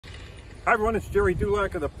Hi everyone, it's Gerry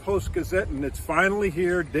Dulac of the Post-Gazette, and it's finally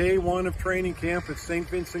here, day one of training camp at Saint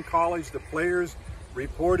Vincent College. The players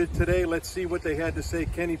reported today. Let's see what they had to say.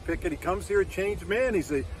 Kenny Pickett, he comes here a changed man.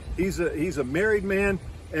 He's a married man,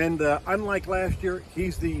 and unlike last year,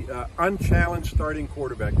 he's the unchallenged starting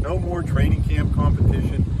quarterback. No more training camp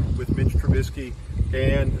competition with Mitch Trubisky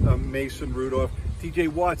and Mason Rudolph. T.J.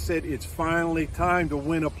 Watt said it's finally time to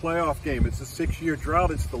win a playoff game. It's a 6-year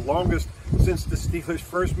drought. It's the longest since the Steelers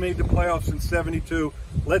first made the playoffs in '72.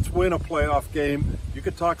 Let's win a playoff game. You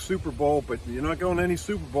could talk Super Bowl, but you're not going to any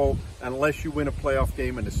Super Bowl unless you win a playoff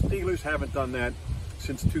game, and the Steelers haven't done that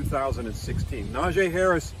since 2016. Najee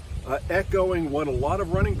Harris echoing what a lot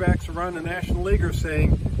of running backs around the National League are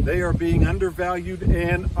saying. They are being undervalued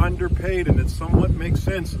and underpaid, and it somewhat makes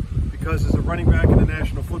sense because as a running back in the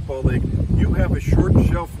National Football League, you have a short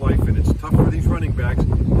shelf life, and it's tough for these running backs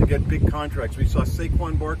to get big contracts. We saw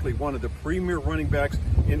Saquon Barkley, one of the premier running backs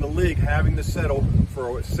in the league, having to settle for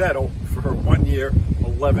a 1 year,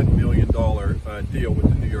 $11 million deal with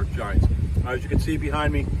the New York Giants. As you can see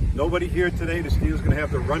behind me, nobody here today. The Steelers are going to have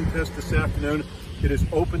their run test this afternoon. It is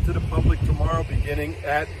open to the public tomorrow beginning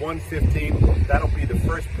at 1:15. That'll be the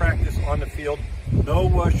first practice on the field.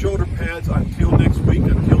 No shoulder pads until next week,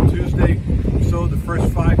 until Tuesday. So the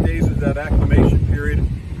first 5 days of that acclimation period,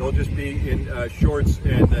 they'll just be in shorts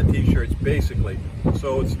and t-shirts basically.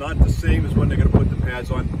 So it's not the same as when they're going to put the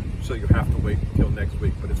pads on, so you have to wait until next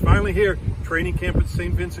week. But it's finally here, training camp at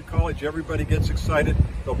Saint Vincent College. Everybody gets excited.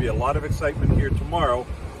 There'll be a lot of excitement here tomorrow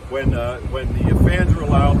when the fans are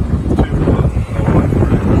allowed to watch.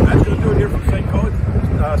 That's going to do it here from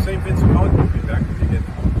Saint Vincent College. We'll be back with you again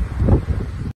tomorrow.